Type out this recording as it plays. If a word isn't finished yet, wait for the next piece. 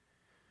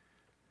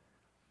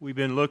We've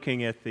been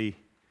looking at the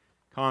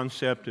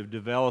concept of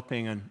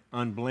developing an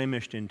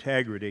unblemished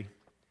integrity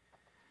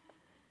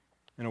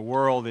in a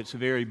world that's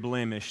very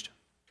blemished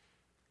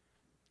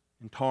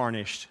and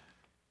tarnished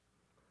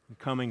and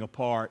coming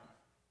apart.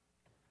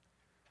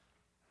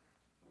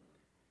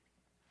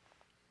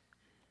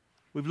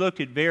 We've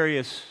looked at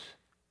various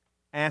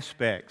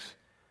aspects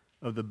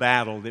of the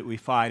battle that we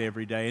fight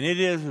every day, and it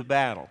is a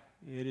battle.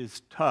 It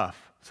is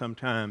tough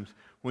sometimes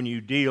when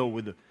you deal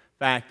with the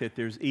fact that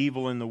there's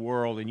evil in the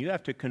world and you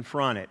have to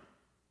confront it.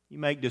 You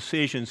make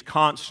decisions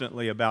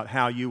constantly about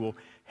how you will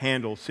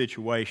handle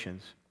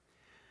situations.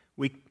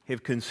 We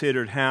have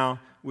considered how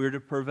we're to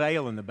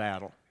prevail in the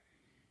battle,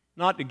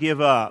 not to give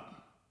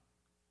up.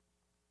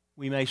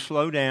 We may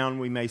slow down,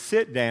 we may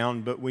sit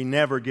down, but we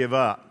never give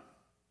up.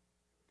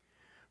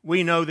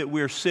 We know that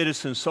we're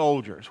citizen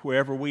soldiers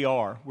wherever we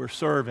are. We're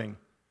serving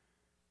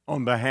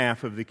on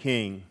behalf of the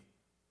King,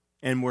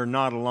 and we're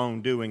not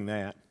alone doing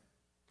that.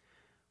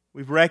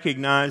 We've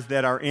recognized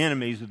that our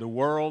enemies are the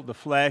world, the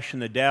flesh,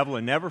 and the devil,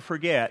 and never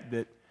forget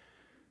that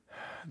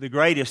the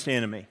greatest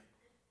enemy,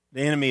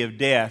 the enemy of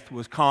death,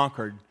 was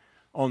conquered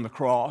on the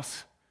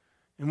cross,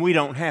 and we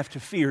don't have to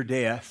fear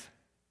death.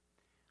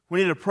 When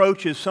it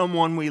approaches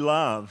someone we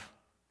love,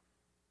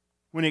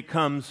 when it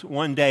comes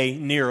one day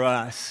near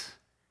us,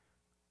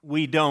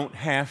 we don't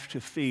have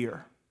to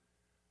fear.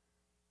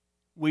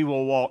 We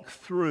will walk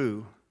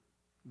through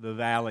the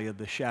valley of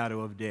the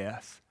shadow of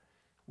death.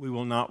 We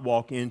will not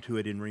walk into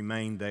it and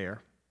remain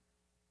there.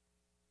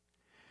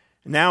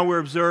 Now we're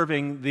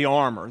observing the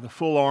armor, the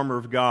full armor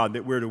of God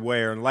that we're to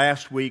wear. And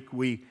last week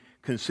we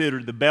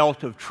considered the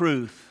belt of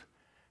truth,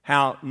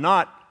 how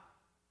not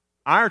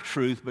our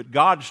truth, but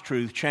God's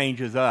truth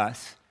changes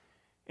us.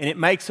 And it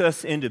makes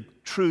us into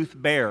truth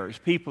bearers,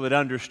 people that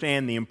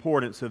understand the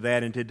importance of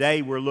that. And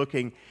today we're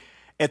looking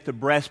at the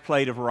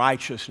breastplate of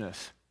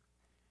righteousness.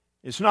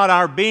 It's not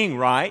our being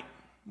right.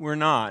 We're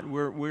not.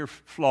 We're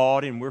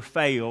flawed and we're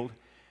failed.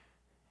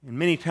 And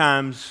many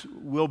times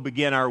we'll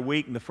begin our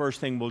week and the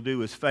first thing we'll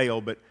do is fail.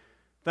 But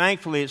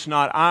thankfully it's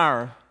not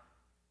our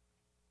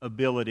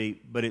ability,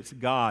 but it's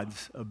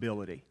God's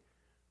ability.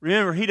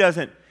 Remember, He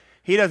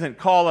doesn't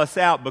call us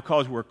out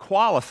because we're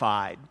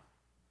qualified.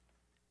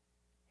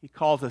 He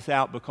calls us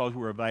out because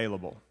we're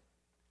available.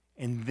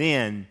 And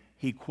then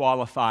He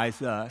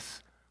qualifies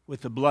us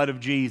with the blood of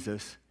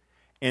Jesus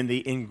and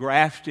the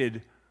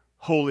engrafted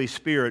Holy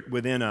Spirit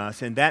within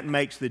us. And that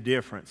makes the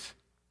difference.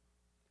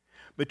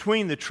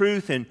 Between the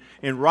truth and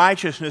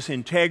righteousness,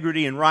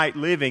 integrity, and right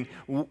living,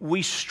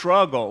 we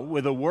struggle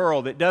with a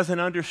world that doesn't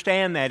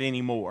understand that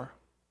anymore.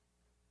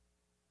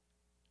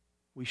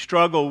 We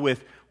struggle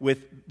with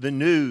the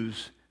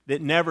news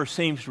that never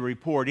seems to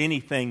report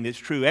anything that's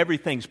true.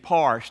 Everything's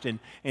parsed and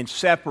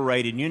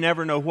separated, and you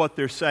never know what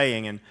they're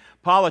saying. And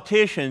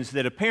politicians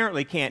that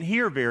apparently can't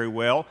hear very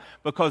well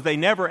because they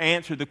never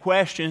answer the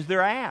questions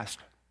they're asked.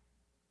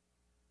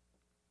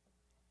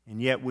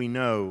 And yet we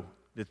know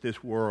that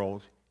this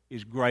world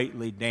is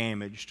greatly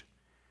damaged.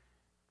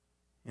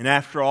 And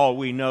after all,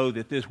 we know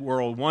that this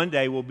world one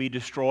day will be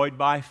destroyed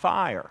by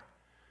fire.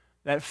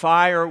 That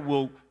fire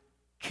will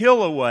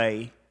kill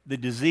away the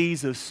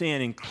disease of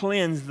sin and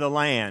cleanse the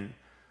land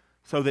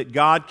so that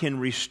God can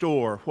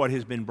restore what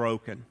has been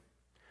broken.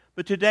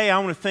 But today I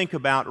want to think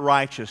about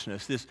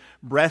righteousness, this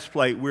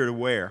breastplate we're to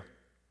wear.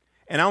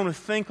 And I want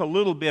to think a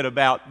little bit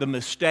about the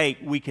mistake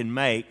we can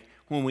make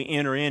when we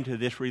enter into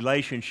this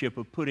relationship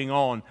of putting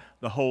on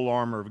the whole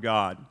armor of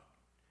God.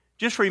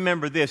 Just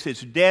remember this,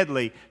 it's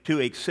deadly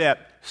to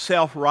accept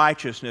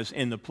self-righteousness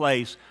in the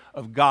place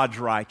of God's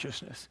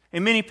righteousness.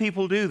 And many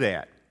people do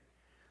that.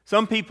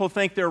 Some people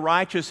think they're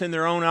righteous in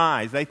their own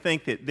eyes. They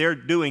think that they're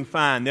doing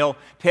fine. They'll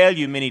tell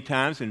you many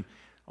times, and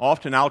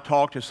often I'll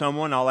talk to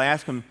someone, I'll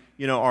ask them,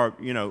 do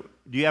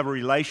you have a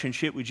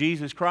relationship with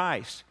Jesus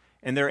Christ?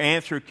 And their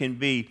answer can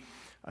be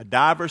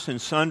diverse and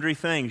sundry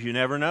things. You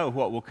never know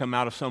what will come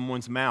out of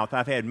someone's mouth.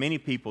 I've had many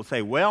people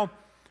say, well,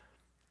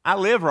 I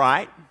live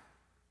right.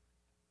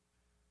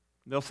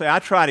 They'll say, I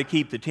try to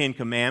keep the 10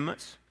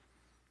 Commandments.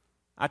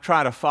 I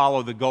try to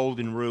follow the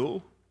Golden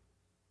Rule.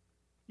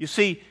 You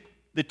see,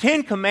 the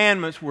 10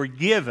 Commandments were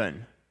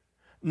given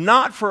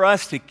not for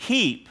us to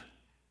keep.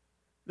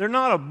 They're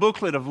not a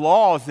booklet of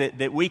laws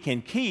that we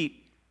can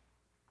keep.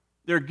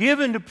 They're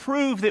given to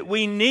prove that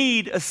we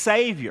need a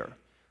Savior.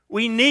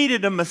 We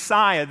needed a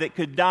Messiah that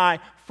could die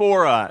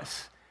for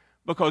us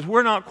because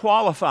we're not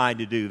qualified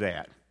to do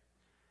that.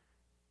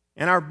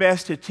 And our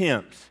best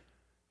attempts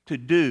to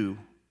do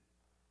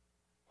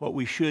what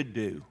we should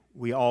do,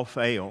 we all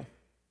fail.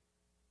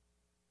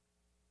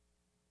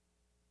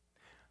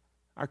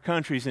 Our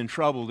country's in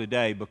trouble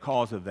today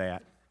because of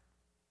that.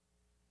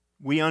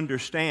 We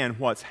understand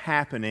what's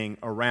happening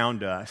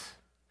around us.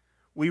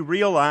 We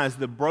realize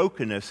the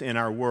brokenness in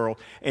our world,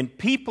 and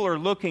people are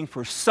looking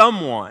for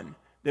someone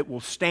that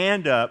will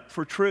stand up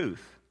for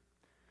truth.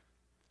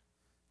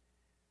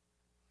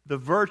 The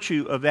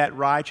virtue of that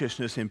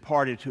righteousness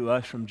imparted to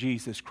us from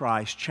Jesus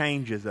Christ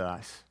changes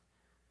us.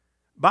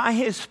 By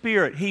His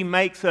Spirit, He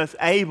makes us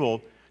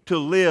able to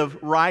live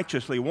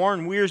righteously.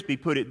 Warren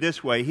Wiersbe put it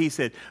this way. He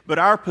said, "But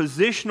our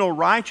positional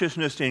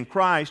righteousness in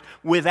Christ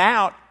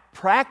without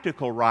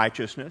practical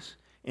righteousness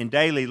in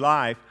daily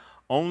life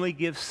only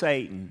gives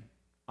Satan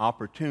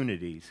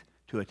opportunities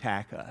to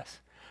attack us."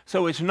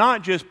 So it's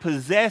not just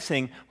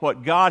possessing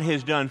what God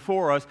has done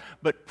for us,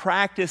 but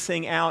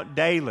practicing out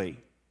daily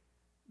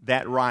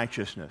that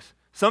righteousness.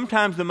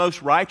 Sometimes the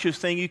most righteous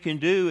thing you can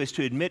do is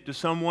to admit to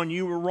someone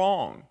you were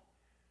wrong.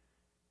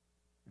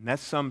 And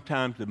that's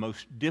sometimes the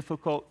most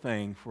difficult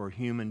thing for a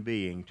human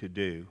being to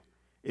do,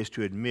 is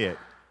to admit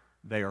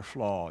they are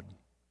flawed.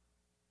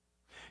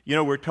 You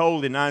know, we're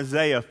told in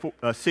Isaiah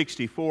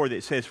 64 that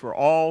it says, "For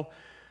all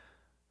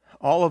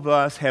of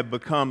us have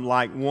become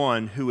like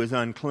one who is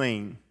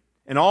unclean,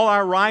 and all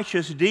our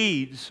righteous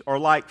deeds are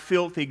like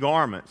filthy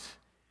garments,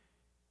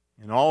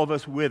 and all of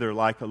us wither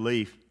like a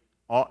leaf,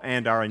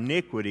 and our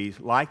iniquities,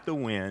 like the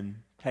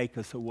wind, take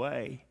us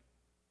away."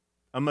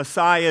 A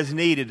Messiah is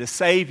needed. A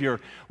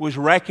Savior was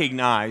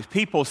recognized.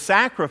 People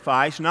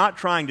sacrificed, not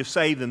trying to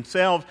save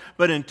themselves,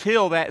 but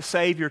until that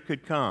Savior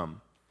could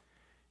come.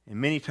 And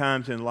many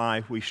times in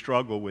life we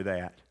struggle with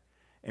that,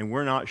 and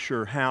we're not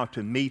sure how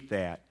to meet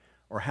that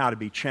or how to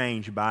be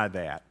changed by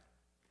that.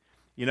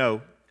 You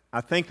know,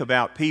 I think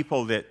about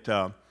people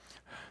that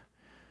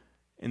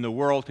in the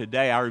world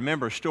today. I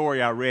remember a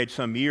story I read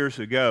some years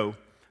ago.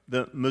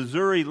 The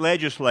Missouri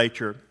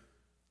legislature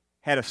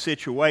had a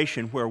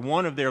situation where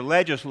one of their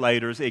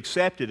legislators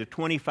accepted a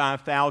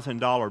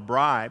 $25,000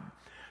 bribe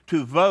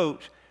to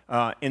vote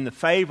in the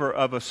favor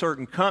of a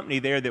certain company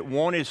there that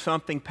wanted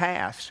something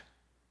passed.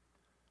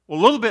 Well,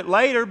 a little bit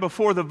later,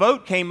 before the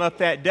vote came up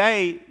that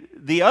day,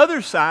 the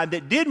other side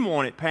that didn't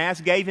want it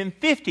passed gave him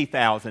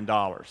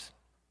 $50,000.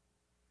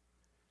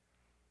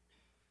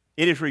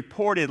 It is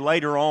reported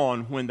later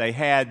on, when they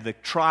had the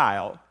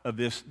trial of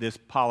this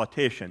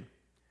politician,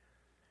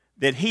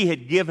 that he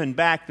had given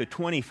back the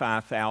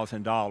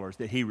 $25,000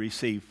 that he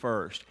received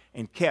first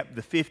and kept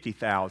the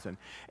 $50,000.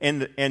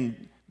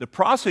 And the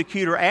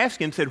prosecutor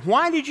asked him, said,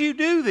 "Why did you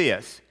do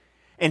this?"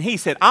 And he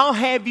said, "I'll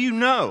have you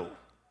know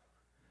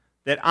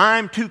that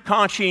I'm too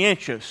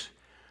conscientious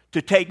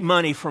to take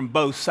money from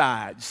both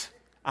sides.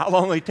 I'll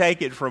only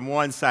take it from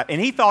one side."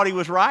 And he thought he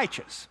was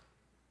righteous.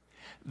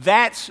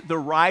 That's the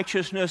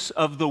righteousness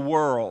of the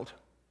world.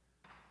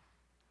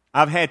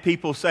 I've had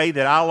people say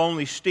that I'll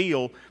only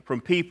steal from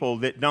people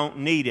that don't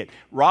need it.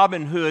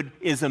 Robin Hood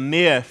is a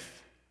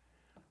myth.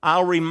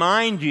 I'll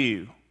remind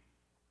you,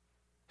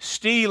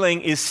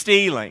 stealing is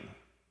stealing.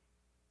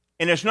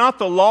 And it's not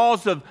the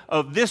laws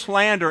of this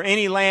land or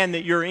any land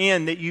that you're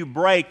in that you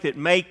break that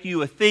make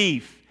you a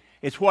thief.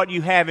 It's what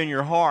you have in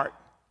your heart.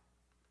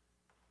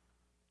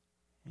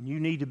 And you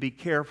need to be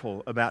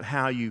careful about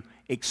how you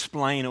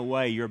explain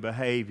away your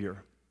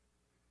behavior.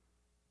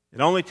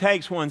 It only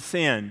takes one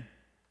sin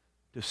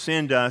to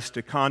send us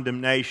to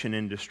condemnation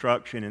and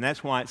destruction. And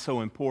that's why it's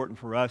so important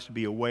for us to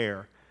be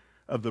aware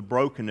of the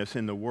brokenness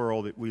in the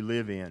world that we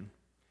live in.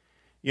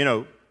 You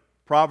know,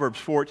 Proverbs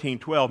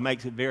 14:12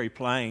 makes it very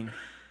plain.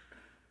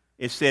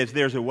 It says,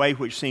 "There's a way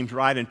which seems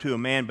right unto a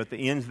man, but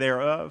the ends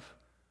thereof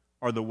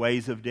are the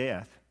ways of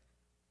death."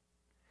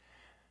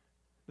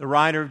 The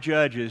writer of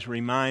Judges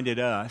reminded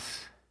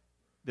us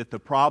that the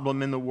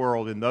problem in the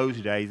world in those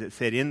days, it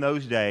said, in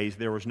those days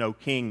there was no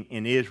king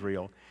in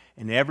Israel,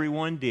 and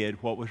everyone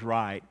did what was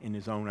right in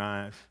his own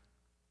eyes.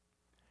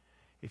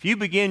 If you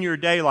begin your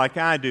day like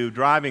I do,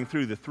 driving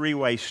through the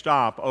three-way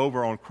stop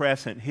over on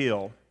Crescent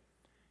Hill,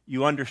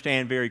 you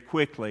understand very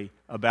quickly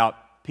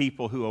about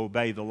people who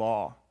obey the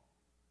law.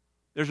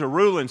 There's a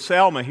rule in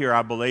Selma here,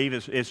 I believe.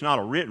 It's not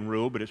a written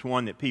rule, but it's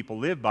one that people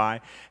live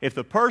by. If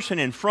the person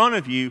in front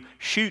of you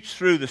shoots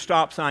through the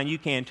stop sign, you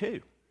can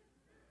too.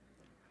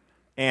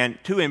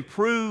 And to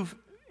improve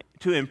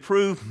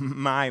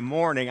my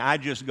morning, I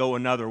just go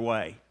another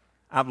way.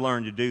 I've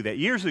learned to do that.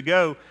 Years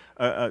ago,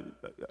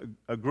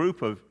 a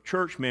group of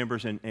church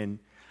members, and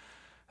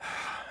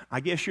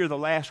I guess you're the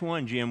last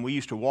one, Jim, we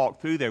used to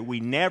walk through there. We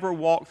never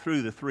walked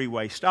through the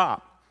three-way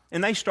stop.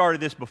 And they started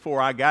this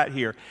before I got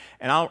here.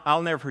 And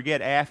I'll never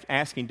forget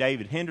asking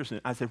David Henderson,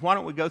 I said, "Why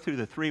don't we go through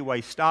the three-way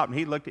stop?" And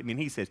he looked at me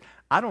and he says,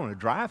 "I don't want to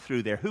drive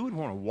through there. Who would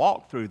want to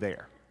walk through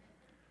there?"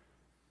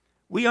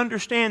 We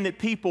understand that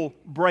people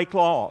break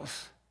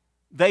laws.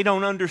 They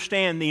don't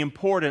understand the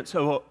importance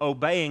of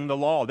obeying the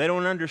law. They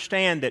don't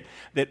understand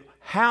that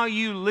how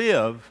you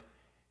live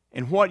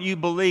and what you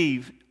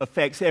believe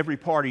affects every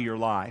part of your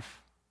life.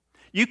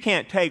 You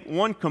can't take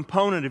one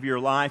component of your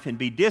life and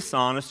be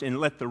dishonest and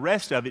let the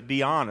rest of it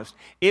be honest.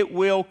 It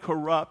will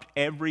corrupt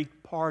every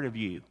part of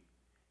you.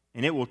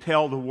 And it will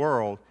tell the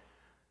world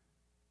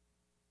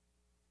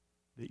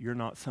that you're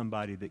not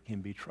somebody that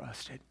can be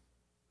trusted.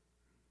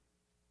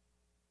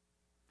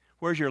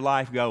 Where's your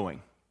life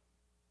going?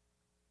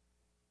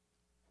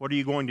 What are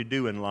you going to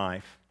do in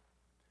life?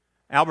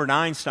 Albert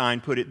Einstein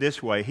put it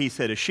this way. He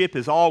said, "A ship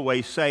is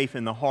always safe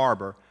in the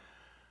harbor,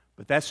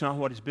 but that's not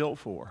what it's built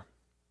for."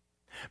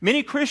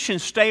 Many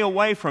Christians stay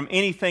away from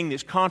anything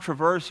that's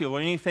controversial or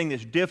anything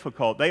that's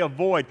difficult. They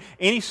avoid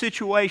any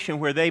situation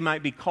where they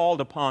might be called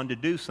upon to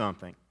do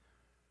something.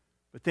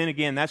 But then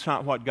again, that's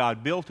not what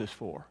God built us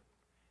for.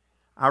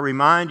 I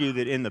remind you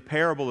that in the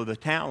parable of the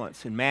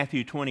talents in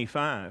Matthew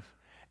 25,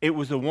 it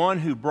was the one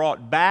who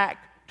brought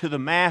back to the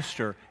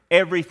master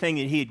everything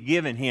that he had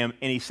given him,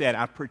 and he said,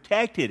 I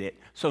protected it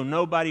so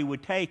nobody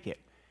would take it.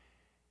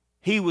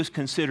 He was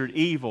considered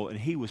evil, and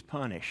he was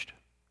punished.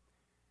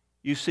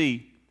 You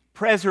see,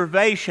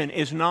 preservation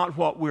is not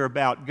what we're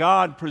about.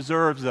 God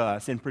preserves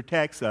us and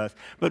protects us,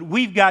 but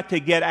we've got to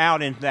get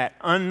out into that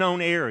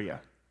unknown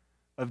area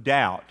of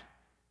doubt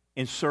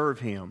and serve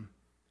Him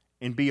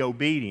and be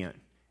obedient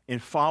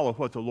and follow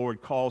what the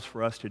Lord calls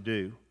for us to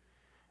do.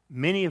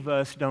 Many of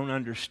us don't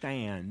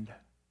understand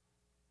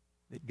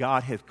that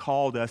God has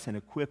called us and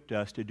equipped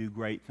us to do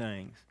great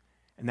things,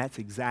 and that's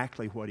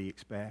exactly what He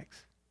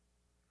expects.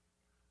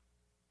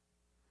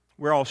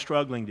 We're all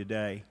struggling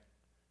today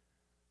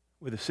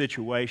with a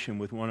situation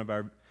with one of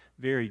our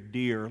very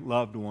dear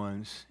loved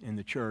ones in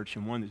the church,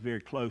 and one that's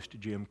very close to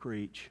Jim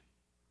Creech.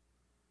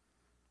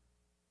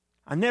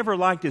 I never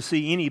like to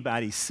see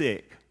anybody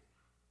sick,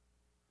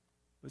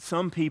 but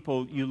some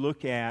people you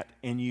look at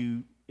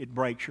and it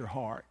breaks your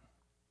heart.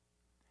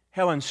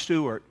 Helen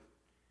Stewart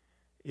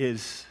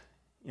is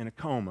in a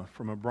coma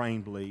from a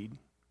brain bleed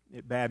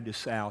at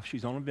Baptist South.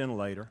 She's on a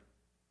ventilator.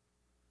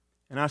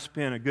 And I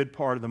spent a good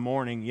part of the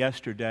morning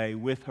yesterday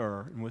with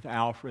her and with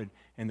Alfred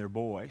and their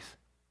boys.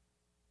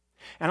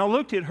 And I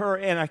looked at her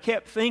and I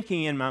kept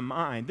thinking in my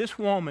mind, this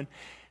woman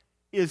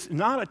is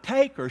not a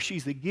taker,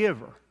 she's a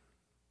giver.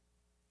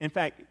 In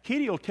fact,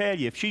 Kitty will tell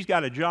you if she's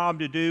got a job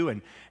to do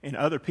and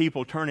other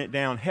people turn it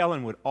down,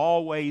 Helen would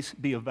always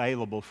be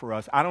available for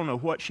us. I don't know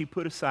what she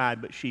put aside,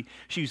 but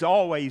she's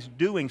always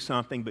doing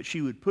something, but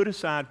she would put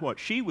aside what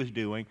she was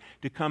doing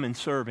to come and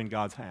serve in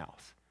God's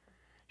house.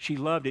 She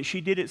loved it. She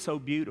did it so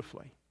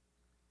beautifully.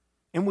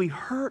 And we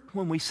hurt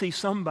when we see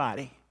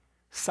somebody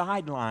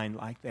sidelined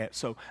like that.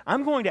 So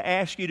I'm going to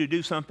ask you to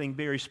do something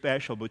very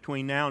special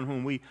between now and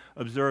when we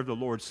observe the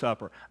Lord's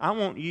Supper. I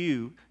want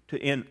you to,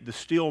 in the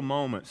still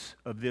moments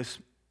of this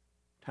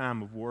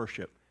time of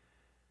worship,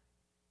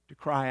 to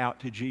cry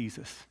out to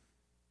Jesus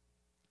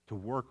to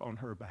work on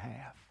her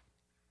behalf.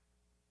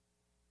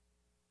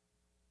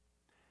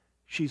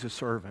 She's a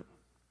servant,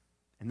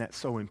 and that's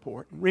so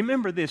important.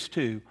 Remember this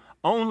too,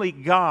 only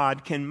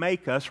God can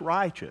make us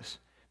righteous.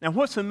 Now,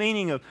 what's the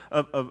meaning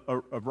of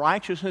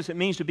righteousness? It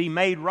means to be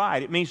made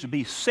right. It means to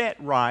be set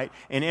right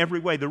in every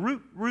way. The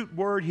root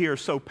word here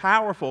is so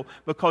powerful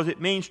because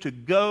it means to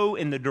go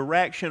in the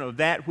direction of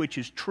that which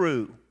is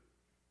true.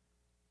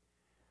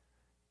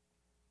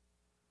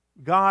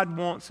 God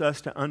wants us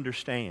to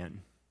understand,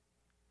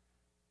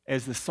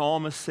 as the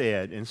psalmist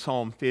said in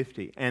Psalm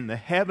 50, and the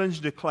heavens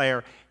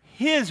declare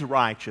His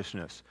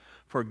righteousness,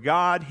 for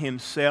God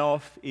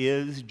Himself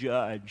is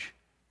judge.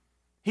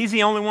 He's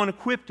the only one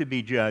equipped to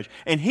be judge.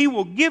 And He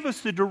will give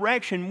us the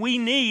direction we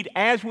need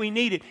as we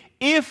need it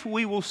if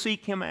we will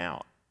seek Him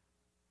out.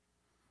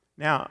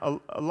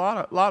 Now, a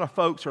lot of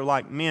folks are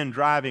like men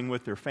driving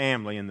with their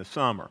family in the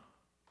summer.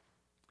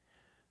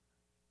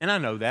 And I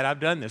know that. I've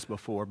done this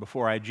before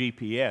I had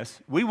GPS.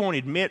 We won't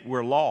admit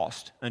we're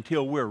lost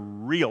until we're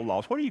real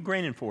lost. What are you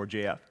grinning for,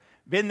 Jeff?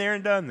 Been there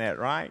and done that,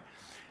 right?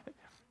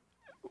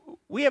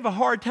 We have a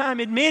hard time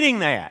admitting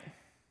that.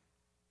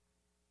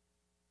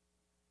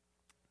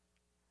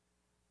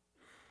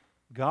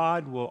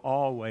 God will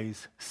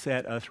always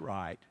set us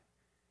right.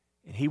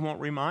 And He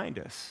won't remind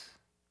us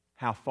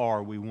how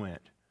far we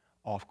went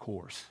off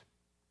course.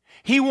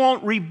 He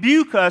won't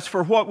rebuke us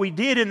for what we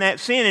did in that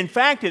sin. In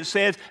fact, it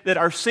says that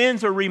our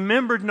sins are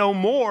remembered no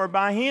more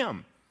by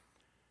Him.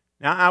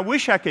 Now, I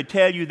wish I could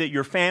tell you that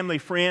your family,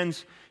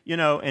 friends,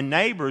 and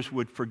neighbors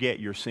would forget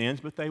your sins,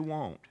 but they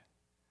won't.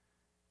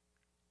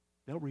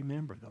 They'll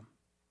remember them.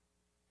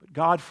 But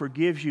God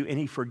forgives you and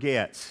He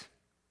forgets.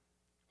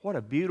 What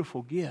a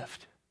beautiful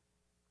gift.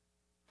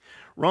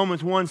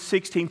 Romans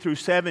 1:16 through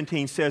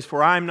 17 says,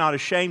 For I am not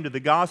ashamed of the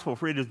gospel,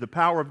 for it is the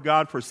power of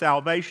God for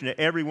salvation to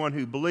everyone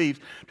who believes,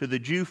 to the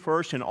Jew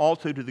first and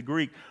also to the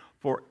Greek.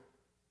 For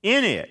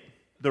in it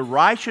the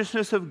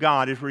righteousness of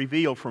God is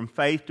revealed from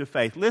faith to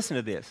faith. Listen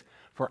to this.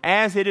 For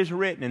as it is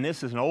written, and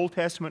this is an Old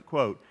Testament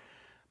quote,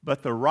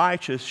 but the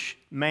righteous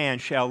man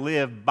shall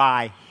live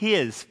by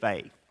his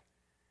faith.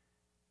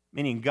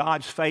 Meaning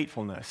God's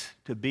faithfulness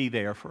to be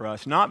there for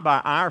us, not by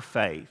our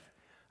faith.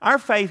 Our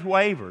faith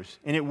wavers,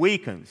 and it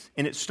weakens,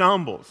 and it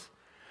stumbles.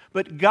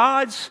 But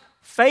God's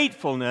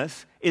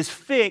faithfulness is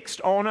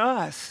fixed on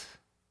us.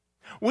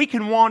 We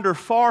can wander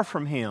far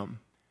from Him.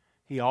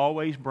 He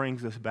always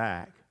brings us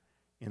back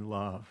in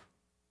love.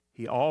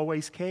 He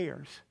always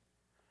cares.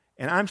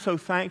 And I'm so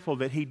thankful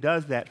that He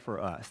does that for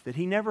us, that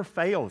He never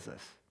fails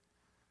us.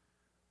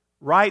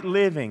 Right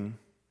living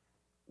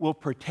will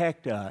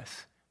protect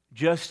us,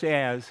 just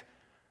as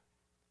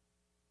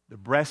the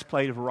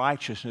breastplate of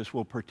righteousness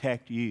will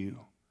protect you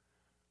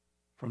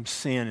from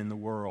sin in the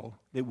world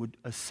that would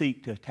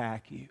seek to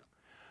attack you.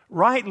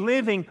 Right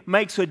living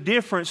makes a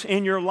difference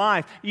in your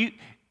life.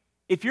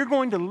 If you're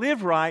going to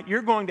live right,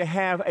 you're going to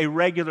have a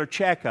regular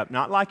checkup,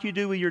 not like you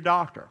do with your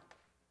doctor.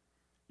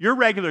 Your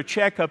regular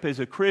checkup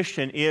as a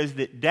Christian is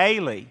that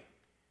daily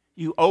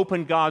you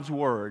open God's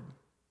Word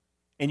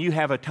and you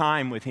have a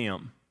time with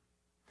Him.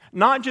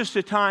 Not just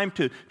a time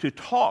to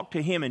talk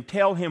to Him and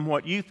tell Him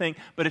what you think,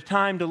 but a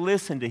time to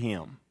listen to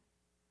Him.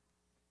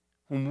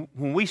 When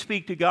we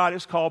speak to God,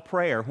 it's called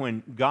prayer.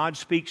 When God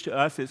speaks to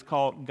us, it's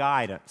called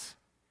guidance.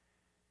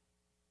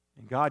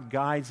 And God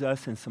guides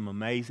us in some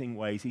amazing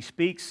ways. He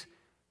speaks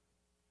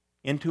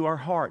into our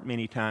heart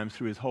many times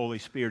through His Holy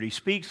Spirit. He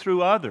speaks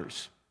through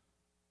others.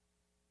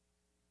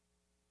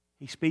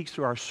 He speaks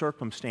through our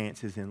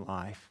circumstances in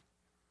life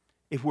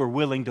if we're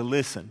willing to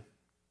listen.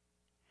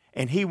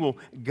 And He will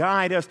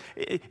guide us.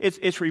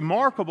 It's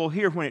remarkable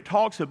here when it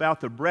talks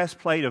about the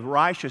breastplate of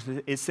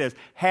righteousness. It says,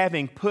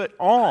 having put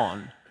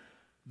on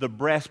the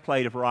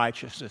breastplate of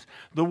righteousness.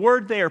 The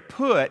word there,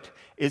 put,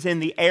 is in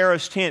the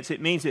aorist tense.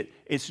 It means that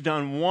it's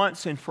done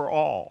once and for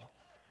all.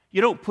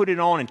 You don't put it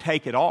on and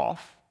take it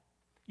off.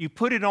 You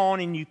put it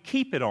on and you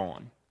keep it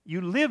on.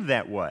 You live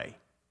that way.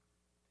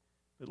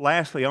 But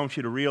lastly, I want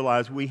you to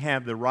realize we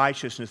have the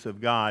righteousness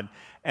of God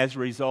as a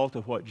result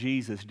of what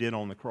Jesus did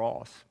on the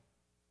cross.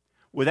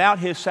 Without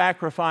His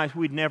sacrifice,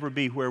 we'd never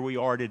be where we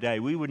are today.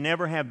 We would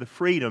never have the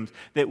freedoms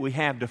that we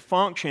have to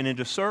function and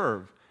to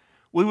serve.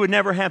 We would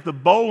never have the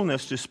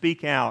boldness to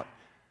speak out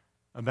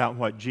about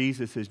what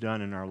Jesus has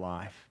done in our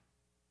life.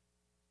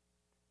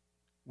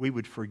 We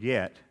would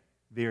forget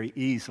very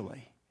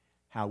easily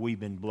how we've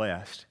been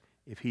blessed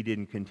if He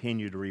didn't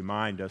continue to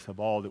remind us of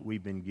all that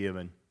we've been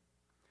given.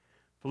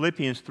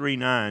 Philippians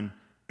 3:9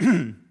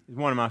 is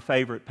one of my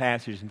favorite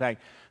passages. In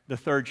fact, the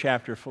 3rd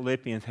chapter of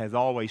Philippians has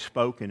always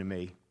spoken to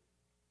me.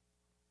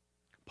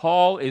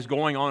 Paul is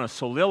going on a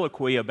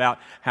soliloquy about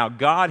how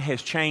God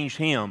has changed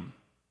him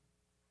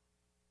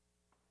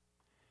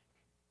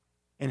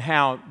and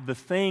how the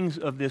things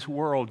of this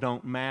world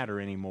don't matter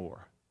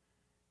anymore.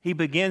 He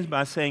begins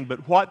by saying,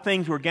 but what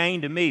things were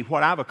gained to me,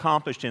 what I've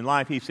accomplished in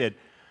life, he said,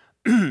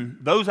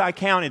 those I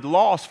counted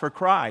loss for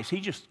Christ. He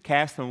just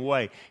cast them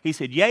away. He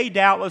said, yea,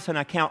 doubtless, and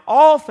I count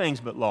all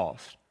things but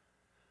lost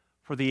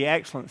for the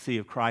excellency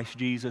of Christ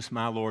Jesus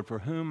my Lord, for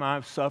whom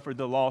I've suffered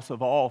the loss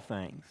of all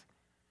things,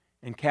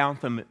 and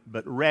count them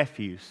but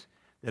refuse,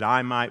 that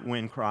I might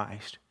win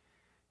Christ.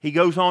 He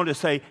goes on to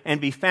say,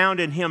 and be found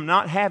in Him,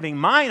 not having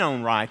mine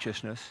own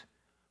righteousness,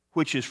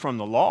 which is from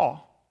the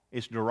law,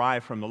 it's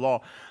derived from the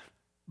law,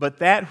 but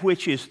that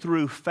which is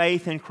through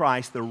faith in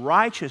Christ, the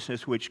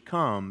righteousness which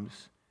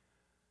comes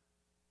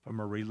from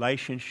a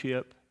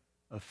relationship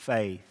of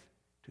faith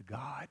to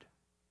God.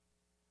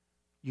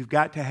 You've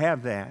got to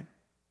have that.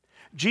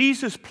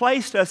 Jesus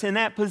placed us in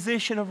that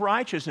position of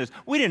righteousness.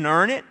 We didn't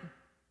earn it.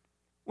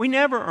 We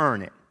never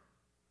earn it.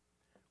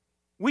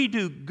 We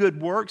do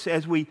good works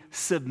as we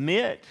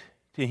submit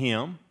to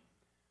Him,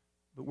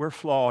 but we're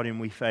flawed and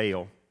we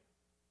fail.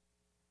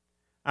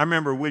 I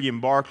remember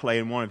William Barclay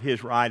in one of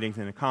his writings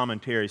in a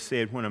commentary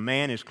said, when a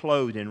man is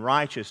clothed in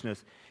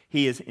righteousness,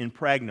 he is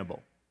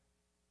impregnable.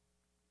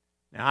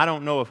 Now, I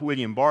don't know if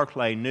William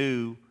Barclay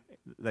knew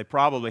they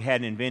probably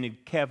hadn't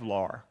invented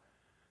Kevlar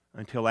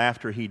until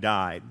after he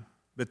died,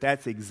 but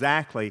that's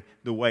exactly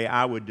the way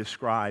I would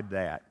describe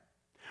that.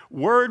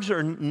 Words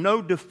are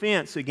no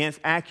defense against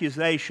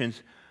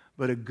accusations,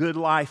 but a good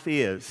life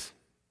is.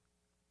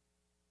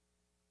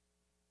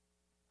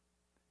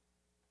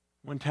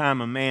 One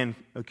time a man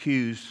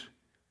accused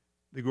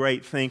the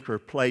great thinker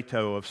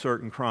Plato of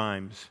certain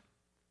crimes.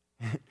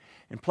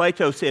 And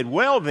Plato said,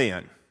 well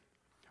then,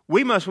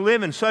 we must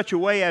live in such a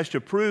way as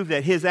to prove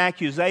that his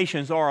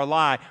accusations are a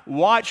lie.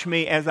 Watch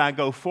me as I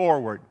go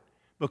forward,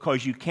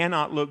 because you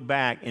cannot look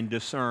back and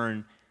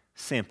discern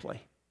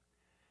simply.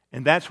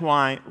 And that's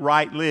why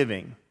right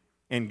living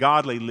and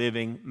godly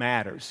living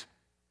matters.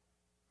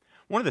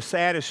 One of the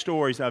saddest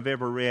stories I've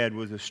ever read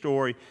was a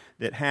story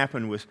that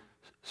happened with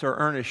Sir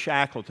Ernest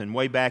Shackleton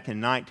way back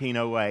in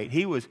 1908.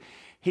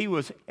 He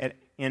was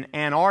in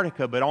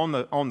Antarctica, but on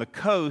the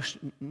coast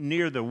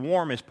near the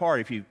warmest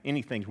part,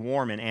 anything's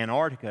warm in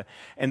Antarctica.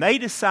 And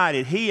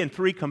he and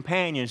 3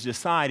 companions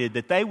decided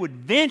that they would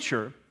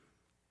venture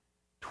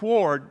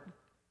toward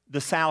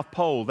the South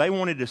Pole. They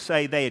wanted to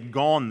say they had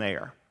gone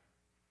there.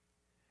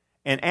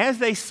 And as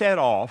they set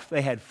off,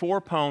 they had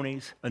 4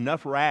 ponies,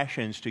 enough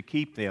rations to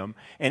keep them,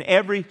 and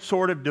every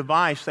sort of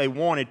device they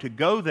wanted to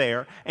go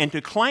there and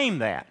to claim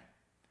that.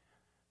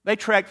 They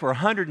trekked for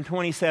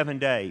 127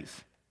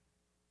 days.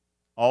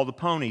 All the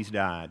ponies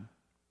died.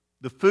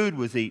 The food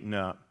was eaten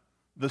up.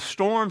 The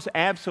storms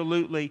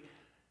absolutely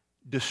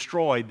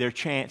destroyed their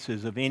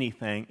chances of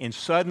anything, and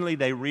suddenly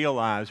they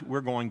realized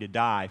we're going to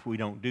die if we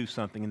don't do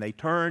something, and they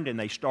turned and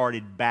they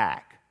started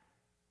back.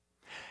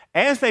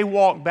 As they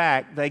walked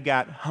back, they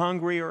got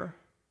hungrier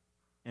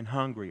and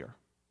hungrier.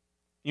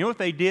 You know what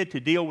they did to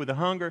deal with the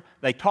hunger?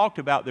 They talked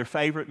about their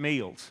favorite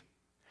meals.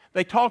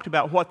 They talked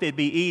about what they'd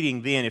be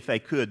eating then if they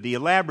could, the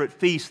elaborate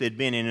feasts they'd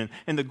been in,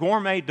 and the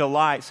gourmet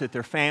delights that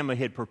their family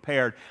had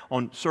prepared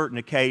on certain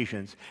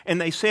occasions.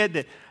 And they said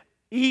that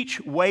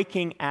each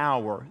waking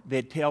hour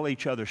they'd tell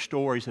each other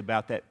stories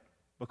about that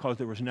because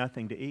there was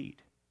nothing to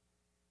eat.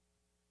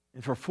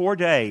 And for 4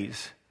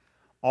 days,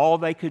 all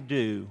they could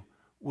do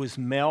was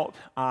melt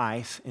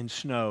ice and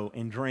snow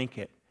and drink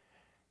it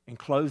and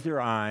close their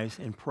eyes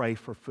and pray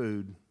for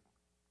food.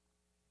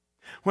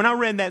 When I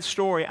read that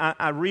story,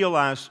 I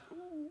realized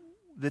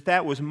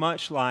that was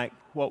much like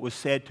what was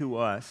said to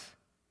us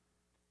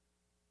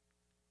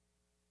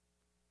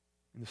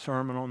in the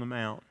Sermon on the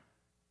Mount.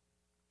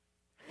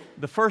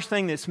 The first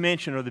thing that's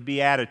mentioned are the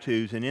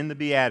Beatitudes, and in the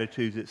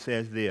Beatitudes it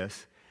says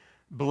this: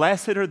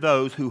 "Blessed are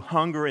those who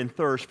hunger and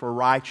thirst for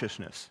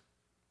righteousness."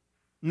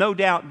 No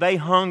doubt they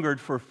hungered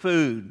for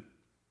food.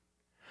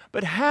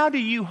 But how do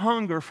you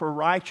hunger for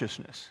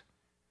righteousness?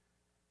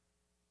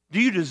 Do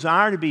you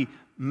desire to be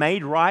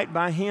made right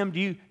by Him?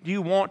 Do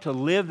you want to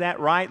live that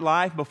right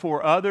life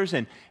before others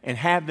and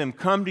have them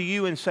come to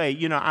you and say,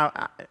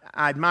 I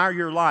admire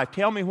your life.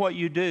 Tell me what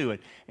you do.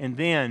 And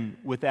then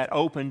with that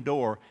open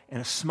door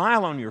and a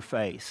smile on your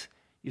face,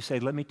 you say,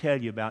 let me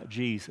tell you about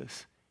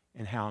Jesus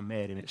and how I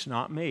met Him. It's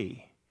not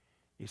me.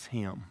 It's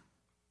Him.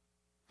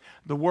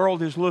 The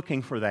world is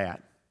looking for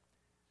that.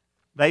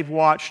 They've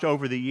watched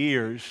over the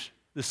years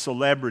the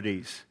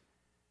celebrities,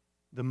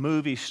 the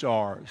movie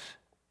stars,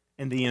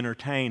 and the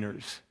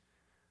entertainers,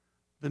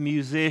 the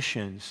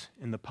musicians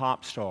and the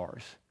pop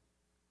stars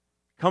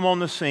come on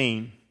the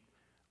scene,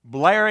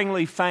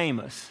 blaringly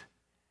famous,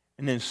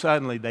 and then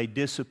suddenly they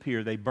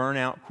disappear. They burn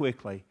out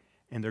quickly,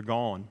 and they're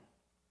gone.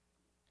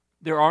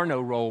 There are no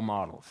role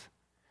models.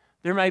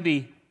 There may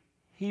be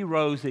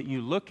heroes that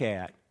you look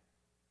at,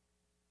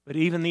 but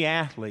even the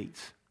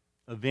athletes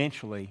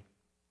eventually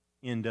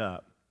end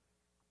up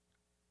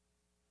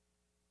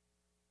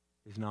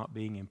as not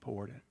being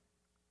important.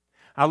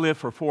 I lived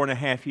for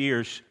 4.5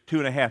 years,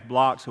 2.5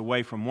 blocks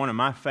away from one of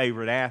my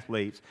favorite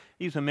athletes.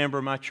 He's a member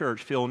of my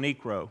church, Phil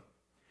Niekro.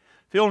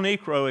 Phil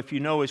Niekro, if you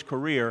know his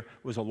career,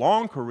 was a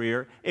long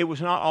career. It was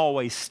not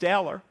always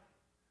stellar,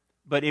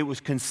 but it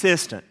was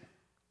consistent.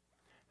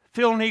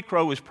 Phil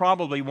Niekro was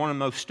probably one of the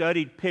most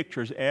studied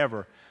pitchers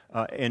ever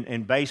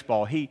in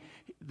baseball.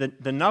 The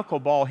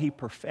knuckleball he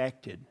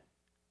perfected.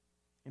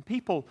 And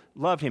people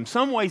loved him.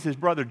 Some ways his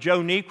brother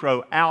Joe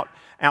Niekro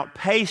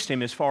outpaced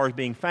him as far as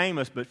being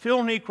famous, but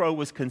Phil Niekro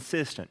was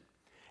consistent.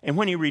 And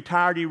when he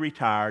retired,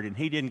 and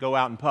he didn't go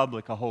out in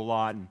public a whole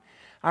lot. And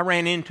I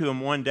ran into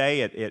him one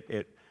day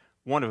at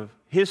one of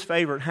his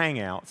favorite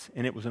hangouts,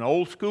 and it was an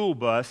old school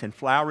bus in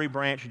Flowery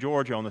Branch,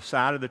 Georgia, on the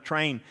side of the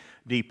train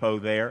depot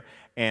there,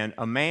 and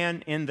a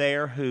man in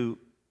there who,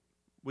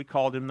 we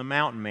called him the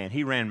Mountain Man.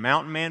 He ran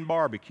Mountain Man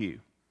Barbecue.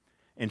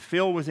 And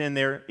Phil was in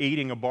there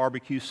eating a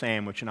barbecue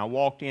sandwich, and I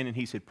walked in and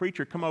he said,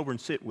 "Preacher, come over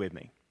and sit with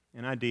me."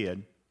 And I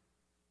did.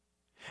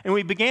 And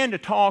we began to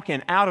talk,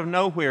 and out of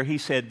nowhere he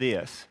said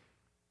this.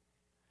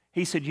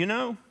 He said,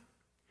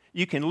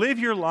 you can live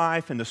your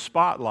life in the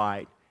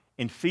spotlight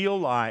and feel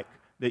like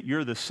that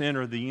you're the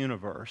center of the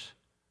universe,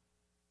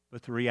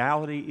 but the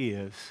reality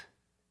is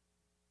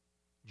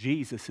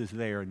Jesus is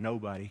there and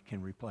nobody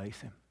can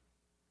replace Him.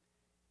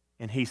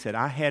 And he said,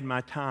 I had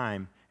my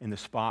time in the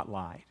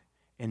spotlight,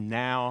 and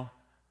now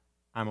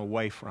I'm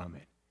away from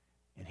it.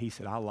 And he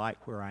said, I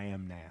like where I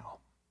am now.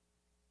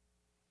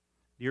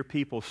 Dear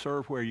people,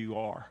 serve where you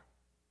are.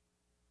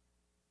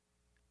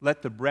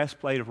 Let the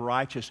breastplate of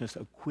righteousness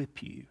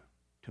equip you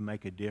to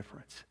make a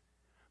difference,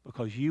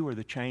 because you are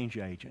the change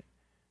agent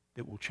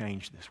that will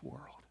change this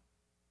world.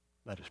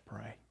 Let us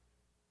pray.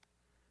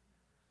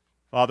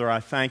 Father, I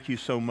thank you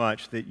so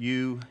much that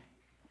you,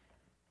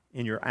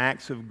 in your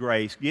acts of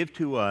grace, give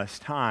to us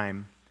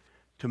time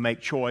to make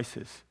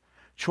choices.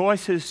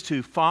 Choices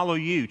to follow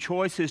you,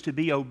 choices to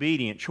be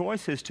obedient,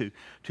 choices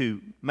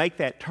to make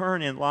that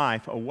turn in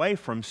life away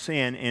from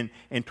sin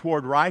and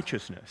toward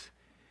righteousness.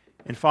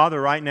 And Father,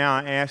 right now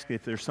I ask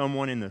if there's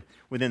someone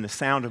within the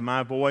sound of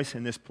my voice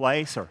in this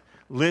place or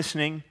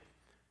listening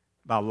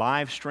by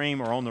live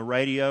stream or on the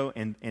radio,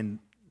 and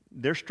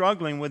they're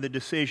struggling with a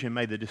decision,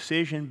 may the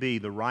decision be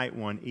the right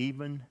one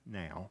even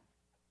now,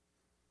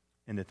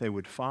 and that they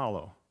would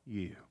follow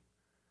you.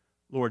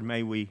 Lord,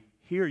 may we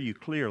hear you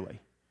clearly.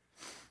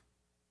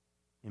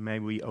 And may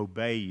we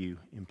obey you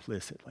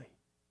implicitly.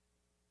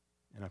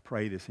 And I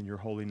pray this in your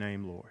holy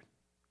name, Lord.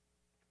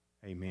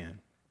 Amen.